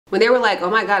When they were like, oh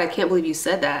my God, I can't believe you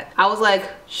said that, I was like,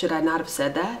 should I not have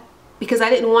said that? Because I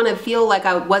didn't want to feel like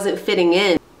I wasn't fitting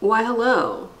in. Why,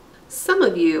 hello. Some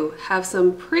of you have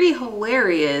some pretty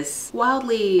hilarious,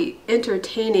 wildly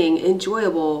entertaining,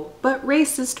 enjoyable, but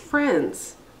racist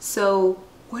friends. So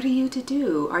what are you to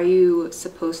do? Are you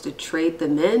supposed to trade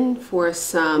them in for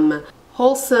some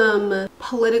wholesome,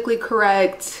 politically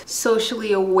correct,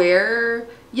 socially aware,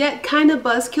 yet kind of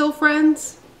buzzkill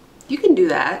friends? You can do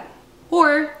that.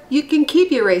 Or you can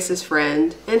keep your racist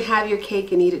friend and have your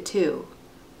cake and eat it too.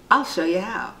 I'll show you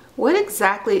how. What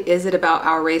exactly is it about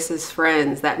our racist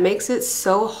friends that makes it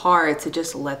so hard to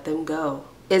just let them go?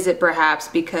 Is it perhaps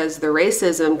because the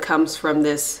racism comes from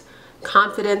this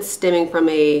confidence stemming from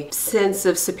a sense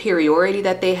of superiority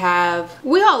that they have?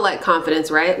 We all like confidence,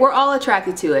 right? We're all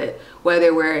attracted to it,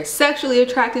 whether we're sexually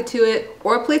attracted to it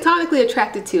or platonically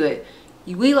attracted to it.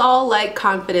 We all like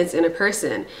confidence in a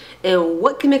person. And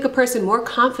what can make a person more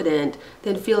confident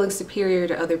than feeling superior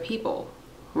to other people?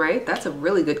 Right? That's a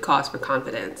really good cause for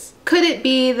confidence. Could it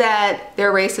be that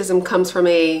their racism comes from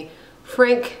a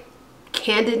frank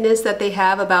candidness that they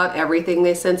have about everything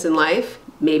they sense in life?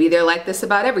 Maybe they're like this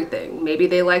about everything. Maybe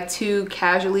they like to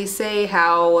casually say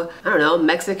how, I don't know,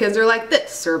 Mexicans are like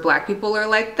this or black people are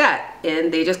like that.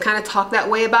 And they just kind of talk that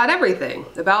way about everything,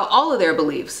 about all of their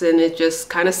beliefs. And it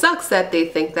just kind of sucks that they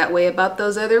think that way about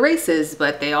those other races,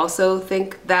 but they also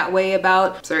think that way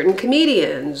about certain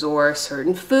comedians or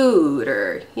certain food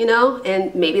or, you know,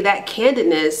 and maybe that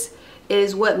candidness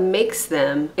is what makes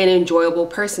them an enjoyable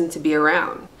person to be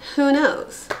around. Who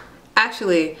knows?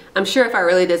 Actually, I'm sure if I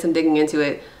really did some digging into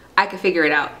it, I could figure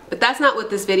it out. But that's not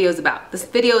what this video is about. This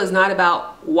video is not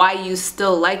about why you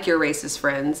still like your racist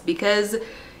friends, because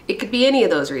it could be any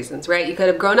of those reasons, right? You could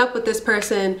have grown up with this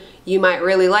person, you might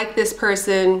really like this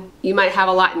person, you might have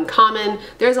a lot in common.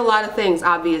 There's a lot of things,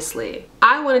 obviously.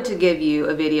 I wanted to give you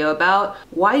a video about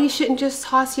why you shouldn't just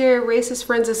toss your racist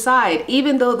friends aside,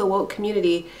 even though the woke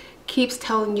community keeps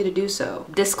telling you to do so.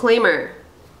 Disclaimer,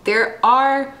 there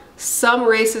are some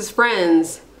racist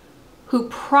friends who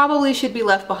probably should be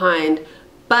left behind,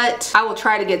 but I will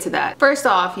try to get to that. First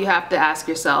off, you have to ask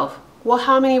yourself, well,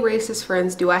 how many racist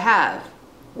friends do I have?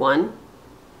 1,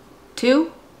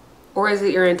 2, or is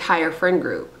it your entire friend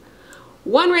group?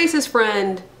 One racist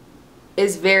friend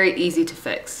is very easy to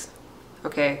fix.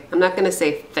 Okay, I'm not gonna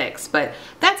say fix, but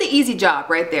that's an easy job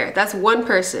right there. That's one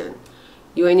person.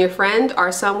 You and your friend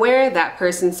are somewhere, that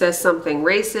person says something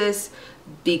racist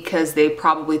because they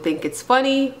probably think it's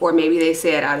funny, or maybe they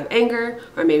say it out of anger,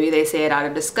 or maybe they say it out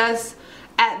of disgust.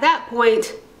 At that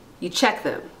point, you check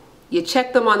them. You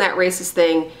check them on that racist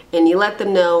thing and you let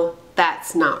them know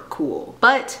that's not cool.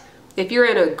 But if you're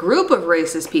in a group of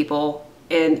racist people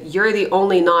and you're the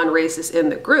only non-racist in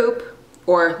the group,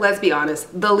 or let's be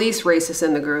honest, the least racist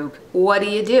in the group, what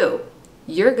do?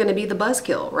 You're gonna be the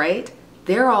buzzkill, right?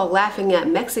 They're all laughing at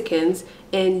Mexicans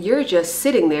and you're just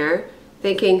sitting there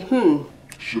thinking,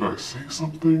 should I say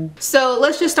something? So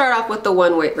let's just start off with the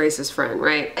one-way racist friend,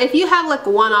 right? If you have like a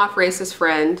one-off racist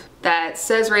friend that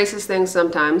says racist things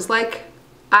sometimes, like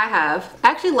I have,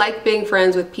 I actually like being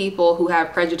friends with people who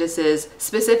have prejudices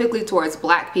specifically towards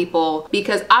black people,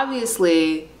 because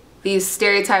obviously these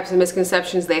stereotypes and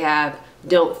misconceptions they have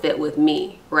don't fit with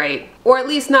me, right? Or at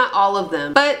least not all of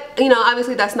them. But, you know,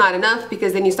 obviously that's not enough,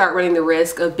 because then you start running the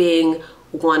risk of being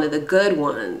one of the good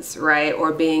ones, right?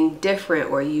 Or being different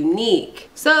or unique.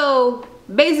 So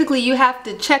basically you have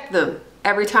to check them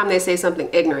every time they say something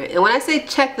ignorant. And when I say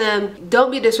check them,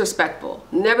 don't be disrespectful.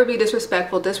 Never be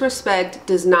disrespectful. Disrespect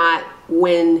does not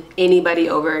win anybody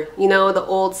over. You know, the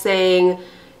old saying,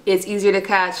 it's easier to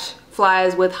catch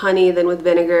flies with honey than with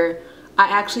vinegar. I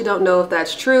actually don't know if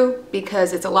that's true,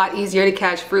 because it's a lot easier to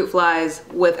catch fruit flies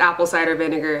with apple cider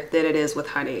vinegar than it is with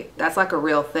honey. That's like a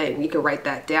real thing. You can write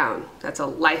that down. That's a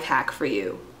life hack for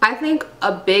you. I think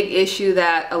a big issue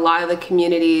that a lot of the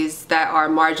communities that are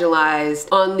marginalized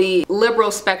on the liberal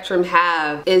spectrum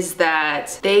have is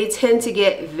that they tend to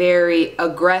get very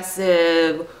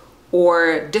aggressive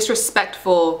or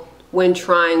disrespectful when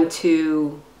trying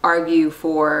to argue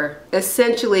for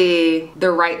essentially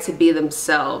the right to be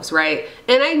themselves, right?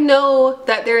 And I know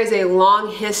that there is a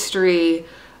long history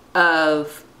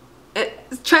of,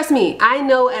 trust me, I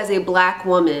know as a black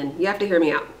woman, you have to hear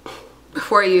me out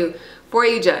before you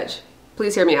judge.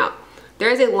 Please hear me out.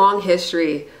 There is a long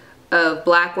history of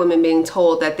black women being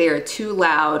told that they are too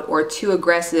loud or too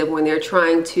aggressive when they're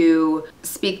trying to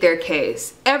speak their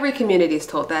case. Every community is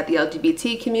told that. The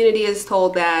LGBT community is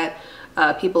told that.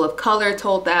 People of color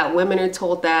told that, women are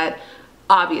told that,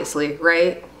 obviously,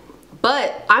 right?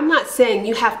 But I'm not saying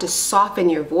you have to soften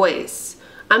your voice.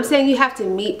 I'm saying you have to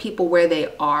meet people where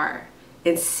they are.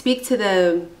 and speak to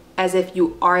them as if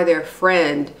you are their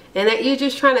friend and that you're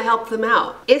just trying to help them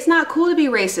out. It's not cool to be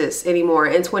racist anymore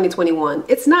in 2021.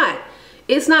 It's not.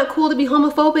 It's not cool to be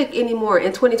homophobic anymore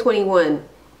in 2021.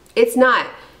 It's not.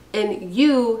 And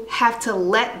you have to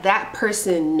let that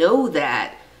person know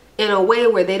that in a way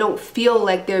where they don't feel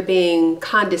like they're being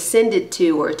condescended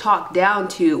to or talked down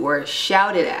to or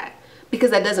shouted at, because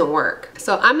that doesn't work.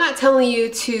 So I'm not telling you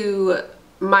to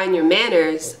mind your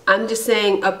manners. I'm just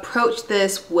saying approach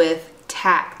this with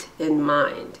tact in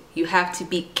mind. You have to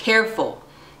be careful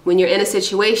when you're in a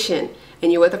situation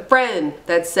and you're with a friend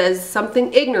that says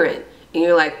something ignorant and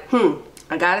you're like,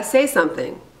 I gotta say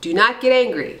something. Do not get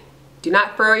angry. Do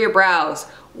not furrow your brows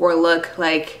or look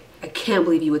like, I can't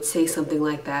believe you would say something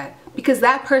like that, because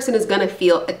that person is gonna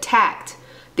feel attacked.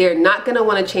 They're not gonna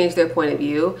wanna change their point of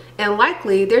view, and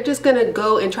likely they're just gonna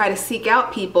go and try to seek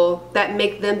out people that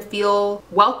make them feel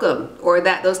welcome or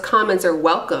that those comments are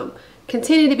welcome.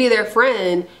 Continue to be their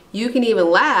friend. You can even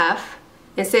laugh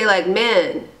and say like,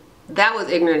 man, that was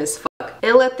ignorant as fuck,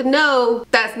 and let them know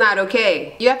that's not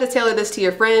okay. You have to tailor this to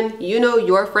your friend. You know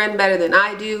your friend better than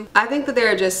I do. I think that there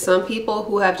are just some people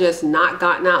who have just not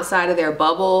gotten outside of their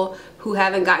bubble, who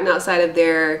haven't gotten outside of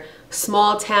their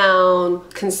small town,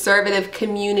 conservative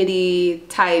community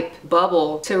type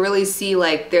bubble to really see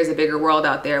like there's a bigger world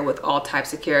out there with all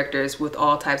types of characters, with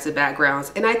all types of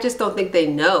backgrounds. And I just don't think they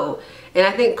know. And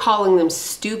I think calling them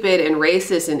stupid and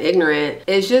racist and ignorant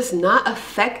is just not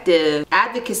effective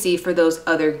advocacy for those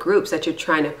other groups that you're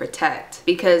trying to protect,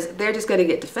 because they're just gonna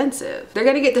get defensive. They're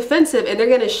gonna get defensive and they're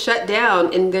gonna shut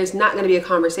down, and there's not gonna be a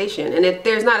conversation. And if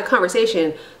there's not a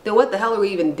conversation, then what the hell are we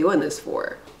even doing this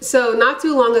for? So not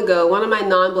too long ago, one of my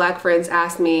non-black friends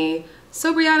asked me,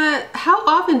 so Brianna, how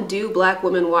often do black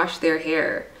women wash their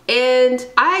hair? And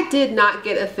I did not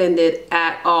get offended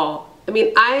at all. I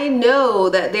mean, I know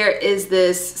that there is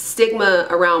this stigma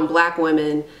around black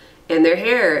women and their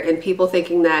hair and people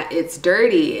thinking that it's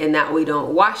dirty and that we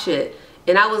don't wash it.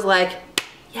 And I was like,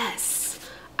 yes,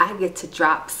 I get to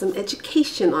drop some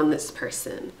education on this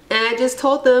person. And I just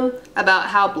told them about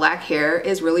how black hair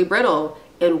is really brittle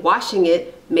and washing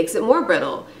it makes it more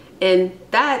brittle. And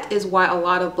that is why a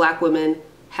lot of black women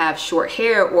have short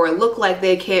hair or look like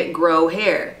they can't grow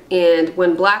hair. And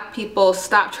when black people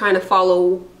stop trying to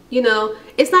follow, you know,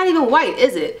 it's not even white,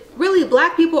 is it? Really,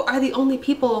 black people are the only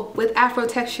people with Afro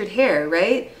textured hair,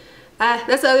 right?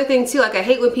 That's the other thing too. Like, I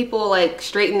hate when people like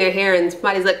straighten their hair and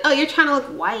somebody's like, oh, you're trying to look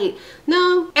white.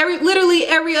 No, literally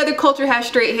every other culture has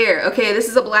straight hair. Okay, this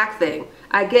is a black thing.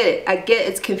 I get it. I get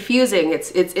it's confusing.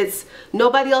 It's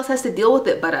nobody else has to deal with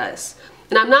it but us.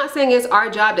 And I'm not saying it's our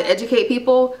job to educate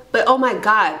people, but oh my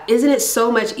God, isn't it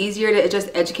so much easier to just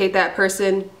educate that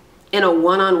person in a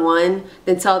one-on-one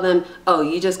than tell them, oh,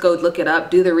 you just go look it up,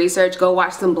 do the research, go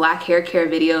watch some black hair care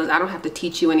videos. I don't have to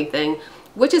teach you anything,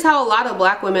 which is how a lot of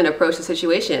black women approach the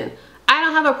situation. I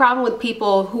don't have a problem with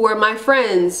people who are my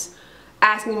friends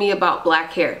asking me about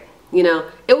black hair. You know,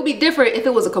 it would be different if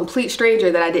it was a complete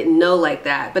stranger that I didn't know like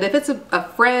that. But if it's a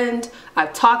friend,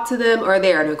 I've talked to them, or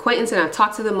they're an acquaintance and I've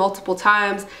talked to them multiple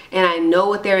times and I know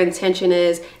what their intention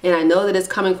is and I know that it's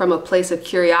coming from a place of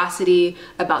curiosity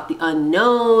about the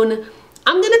unknown,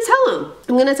 I'm gonna tell them.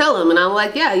 I'm gonna tell them, and I'm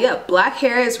like, yeah, black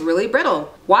hair is really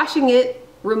brittle. Washing it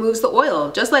removes the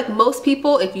oil. Just like most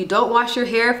people, if you don't wash your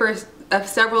hair for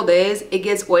several days, it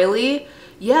gets oily.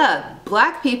 Yeah,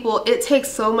 black people, it takes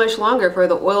so much longer for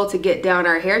the oil to get down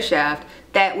our hair shaft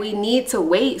that we need to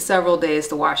wait several days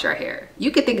to wash our hair.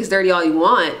 You could think it's dirty all you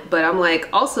want, but I'm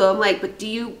like, but do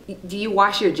you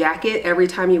wash your jacket every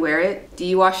time you wear it? Do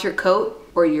you wash your coat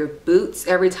or your boots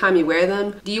every time you wear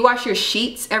them? Do you wash your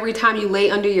sheets every time you lay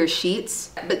under your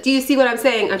sheets? But do you see what I'm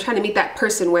saying? I'm trying to meet that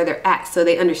person where they're at so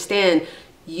they understand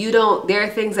there are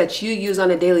things that you use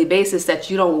on a daily basis that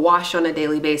you don't wash on a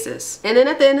daily basis. And then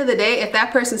at the end of the day, if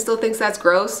that person still thinks that's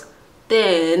gross,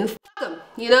 then fuck them.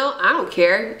 You know, I don't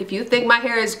care. If you think my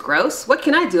hair is gross, what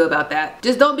can I do about that?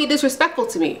 Just don't be disrespectful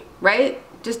to me, right?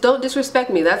 Just don't disrespect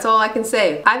me. That's all I can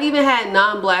say. I've even had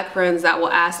non-black friends that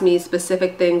will ask me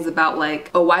specific things about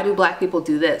like, oh, why do black people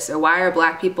do this? Or why are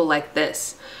black people like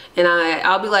this? And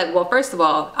I'll be like, well, first of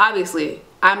all, obviously,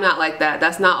 I'm not like that.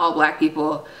 That's not all black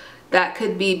people. That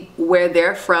could be where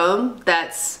they're from.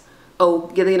 That's,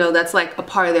 that's like a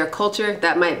part of their culture.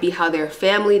 That might be how their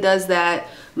family does that.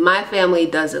 My family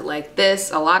does it like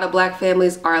this. A lot of black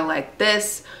families are like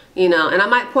this. you know, and I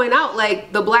might point out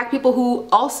like the black people who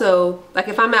also, like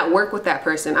if I'm at work with that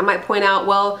person, I might point out,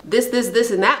 well, this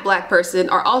and that black person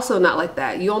are also not like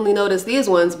that. You only notice these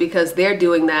ones because they're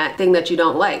doing that thing that you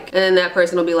don't like. And then that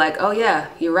person will be like, oh yeah,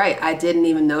 you're right, I didn't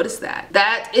even notice that.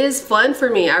 That is fun for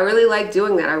me. I really like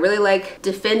doing that. I really like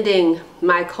defending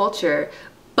my culture.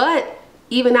 But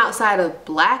even outside of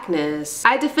blackness,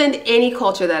 I defend any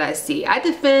culture that I see. I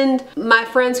defend my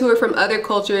friends who are from other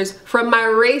cultures from my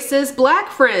racist black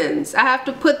friends. I have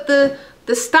to put the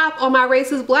stop on my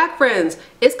racist black friends.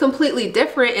 It's completely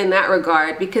different in that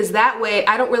regard, because that way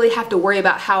I don't really have to worry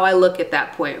about how I look at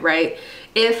that point, right?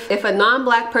 If a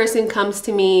non-black person comes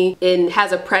to me and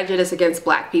has a prejudice against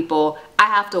black people, I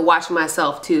have to watch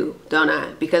myself too, don't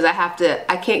I? Because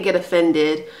I can't get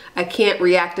offended. I can't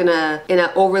react in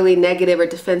a overly negative or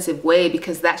defensive way,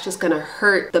 because that's just gonna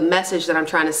hurt the message that I'm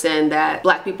trying to send, that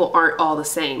black people aren't all the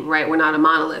same, right? We're not a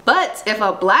monolith. But if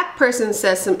a black person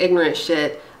says some ignorant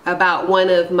shit about one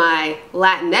of my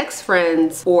Latinx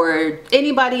friends or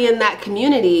anybody in that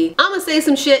community, I'm gonna say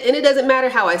some shit and it doesn't matter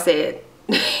how I say it.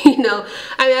 You know,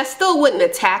 I mean, I still wouldn't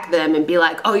attack them and be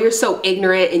like, oh, you're so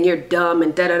ignorant and you're dumb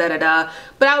and da da da da da.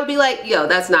 But I would be like, yo,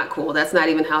 that's not cool. That's not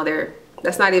even how they're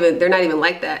not even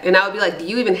like that. And I would be like, do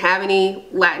you even have any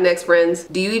Latinx friends?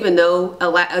 Do you even know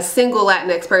a single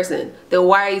Latinx person? Then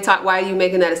why are you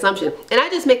making that assumption? And I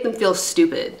just make them feel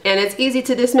stupid. And it's easy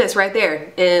to dismiss right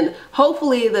there. And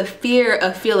hopefully the fear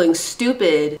of feeling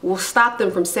stupid will stop them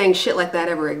from saying shit like that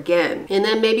ever again. And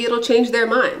then maybe it'll change their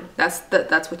mind.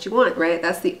 That's what you want, right?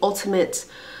 That's the ultimate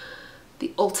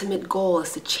goal,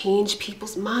 is to change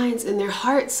people's minds and their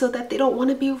hearts so that they don't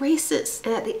want to be racist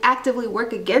and that they actively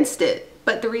work against it.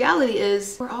 But the reality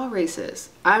is, we're all racist.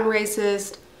 I'm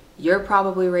racist. You're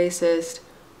probably racist.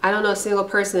 I don't know a single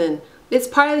person. It's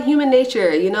part of human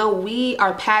nature. You know, we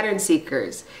are pattern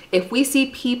seekers. If we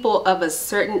see people of a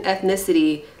certain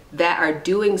ethnicity that are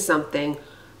doing something,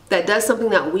 that does something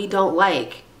that we don't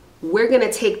like, we're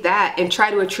gonna take that and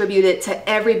try to attribute it to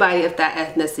everybody of that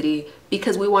ethnicity,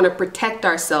 because we want to protect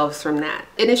ourselves from that.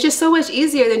 And it's just so much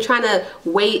easier than trying to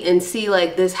wait and see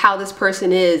like how this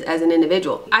person is as an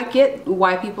individual. I get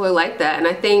why people are like that, and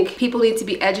I think people need to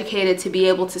be educated to be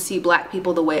able to see black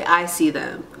people the way I see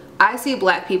them. I see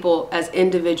black people as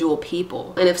individual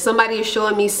people. And if somebody is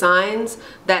showing me signs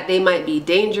that they might be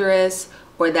dangerous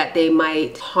or that they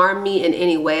might harm me in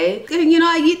any way, you know,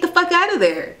 I get the fuck out of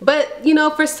there. But, you know,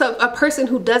 for a person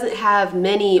who doesn't have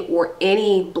many or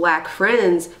any black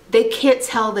friends, they can't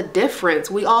tell the difference.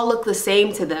 We all look the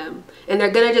same to them. And they're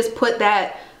gonna just put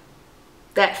that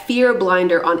fear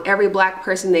blinder on every black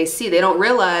person they see. They don't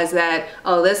realize that,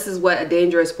 oh, this is what a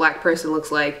dangerous black person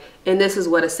looks like, and this is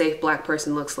what a safe black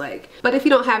person looks like. But if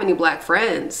you don't have any black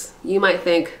friends, you might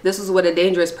think this is what a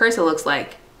dangerous person looks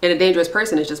like, and a dangerous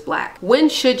person is just black. When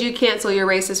should you cancel your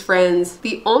racist friends?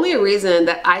 The only reason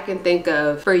that I can think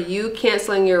of for you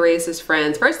canceling your racist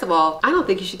friends, first of all, I don't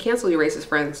think you should cancel your racist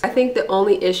friends. I think the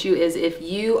only issue is if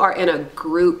you are in a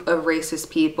group of racist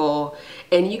people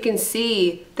and you can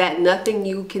see that nothing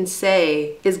you can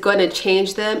say is going to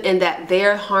change them and that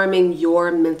they're harming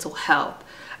your mental health.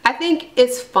 I think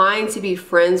it's fine to be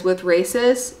friends with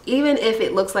racists, even if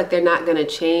it looks like they're not going to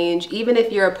change, even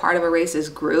if you're a part of a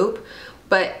racist group.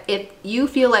 But if you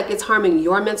feel like it's harming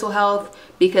your mental health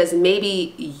because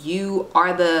maybe you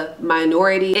are the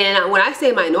minority, and when I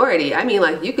say minority, I mean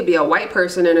like you could be a white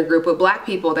person in a group of black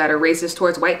people that are racist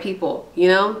towards white people, you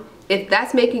know? If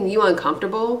that's making you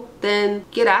uncomfortable, then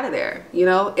get out of there, you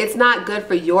know? It's not good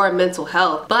for your mental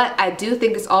health. But I do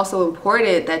think it's also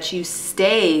important that you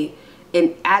stay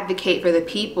and advocate for the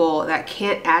people that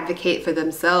can't advocate for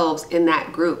themselves in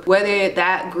that group. Whether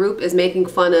that group is making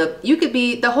fun of,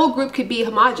 the whole group could be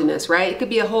homogenous, right? It could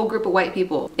be a whole group of white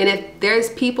people. And if there's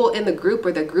people in the group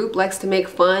where the group likes to make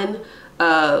fun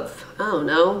of, I don't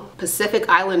know, Pacific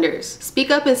Islanders,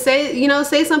 speak up and say, you know,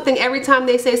 say something every time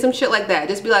they say some shit like that.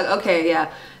 Just be like, okay,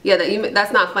 yeah,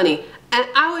 that's not funny. And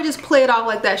I would just play it off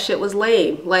like that shit was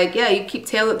lame. Like, yeah, you keep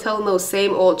telling those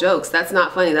same old jokes. That's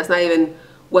not funny. That's not even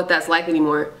what that's like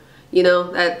anymore. You know,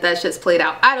 that shit's played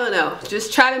out. I don't know.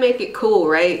 Just try to make it cool,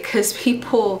 right? Because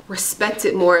people respect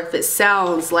it more if it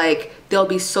sounds like they'll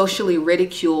be socially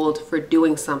ridiculed for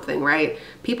doing something, right?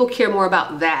 People care more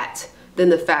about that than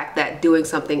the fact that doing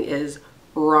something is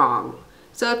wrong.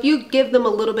 So if you give them a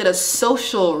little bit of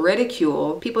social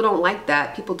ridicule, people don't like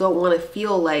that. People don't want to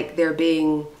feel like they're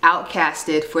being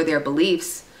outcasted for their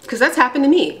beliefs. Because that's happened to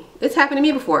me. It's happened to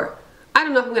me before. I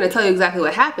don't know if I'm going to tell you exactly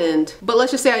what happened, but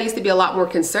let's just say I used to be a lot more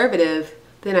conservative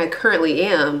than I currently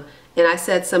am. And I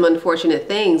said some unfortunate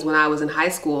things when I was in high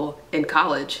school and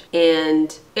college.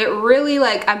 And it really,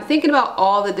 like, I'm thinking about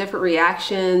all the different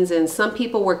reactions, and some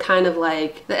people were kind of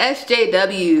like, the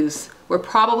SJWs were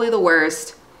probably the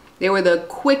worst. They were the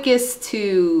quickest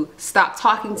to stop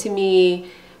talking to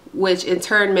me, which in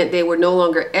turn meant they were no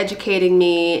longer educating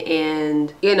me.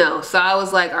 And, you know, so I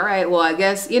was like, all right, well, I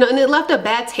guess, you know, and it left a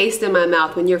bad taste in my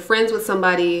mouth when you're friends with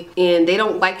somebody and they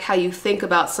don't like how you think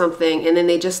about something and then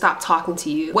they just stop talking to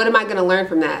you. What am I gonna learn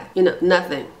from that? You know,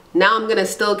 nothing. Now I'm gonna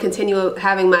still continue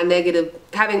having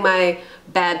my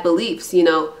bad beliefs, you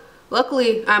know.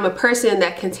 Luckily, I'm a person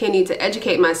that continued to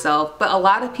educate myself, but a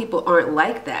lot of people aren't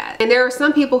like that. And there are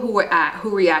some people who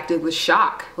reacted with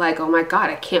shock, like, oh my God,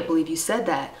 I can't believe you said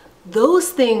that. Those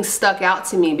things stuck out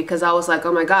to me because I was like,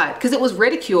 oh my God, because it was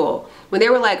ridicule. When they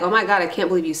were like, oh my God, I can't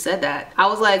believe you said that. I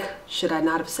was like, should I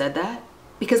not have said that?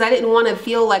 Because I didn't want to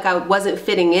feel like I wasn't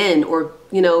fitting in or,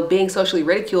 you know, being socially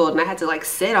ridiculed, and I had to like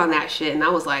sit on that shit. And I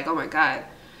was like, oh my God,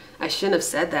 I shouldn't have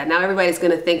said that. Now everybody's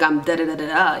gonna think I'm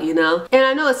da-da-da-da-da, you know? And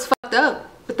I know it's fucked up,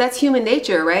 but that's human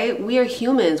nature, right? We are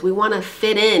humans. We wanna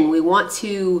fit in. We want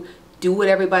to do what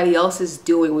everybody else is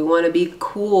doing. We wanna be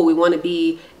cool. We wanna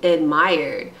be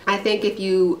admired. I think if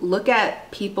you look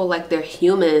at people like they're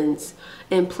humans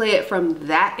and play it from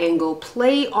that angle,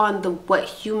 play on what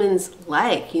humans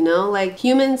like, you know? Like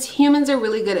humans are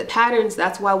really good at patterns.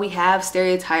 That's why we have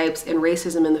stereotypes and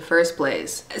racism in the first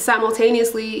place.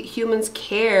 Simultaneously, humans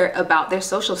care about their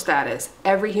social status.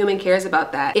 Every human cares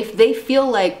about that. If they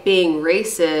feel like being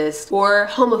racist or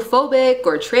homophobic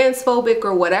or transphobic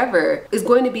or whatever is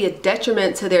going to be a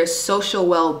detriment to their social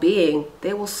well-being,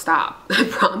 they will stop. I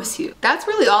promise you. That's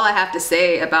really all I have to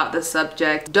say about the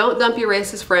subject. Don't dump your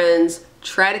racist friends.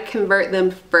 Try to convert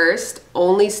them first.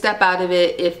 Only step out of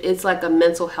it if it's like a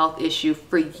mental health issue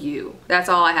for you. That's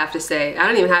all I have to say. I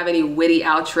don't even have any witty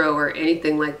outro or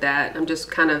anything like that. I'm just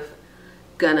kind of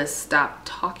gonna stop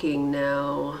talking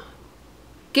now.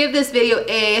 Give this video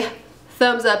a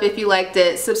thumbs up if you liked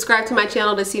it. Subscribe to my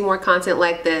channel to see more content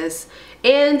like this.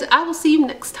 And I will see you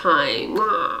next time.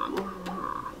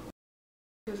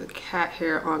 There's a cat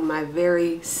hair on my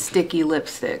very sticky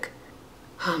lipstick.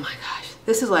 Oh my gosh.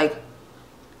 This is like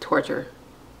torture.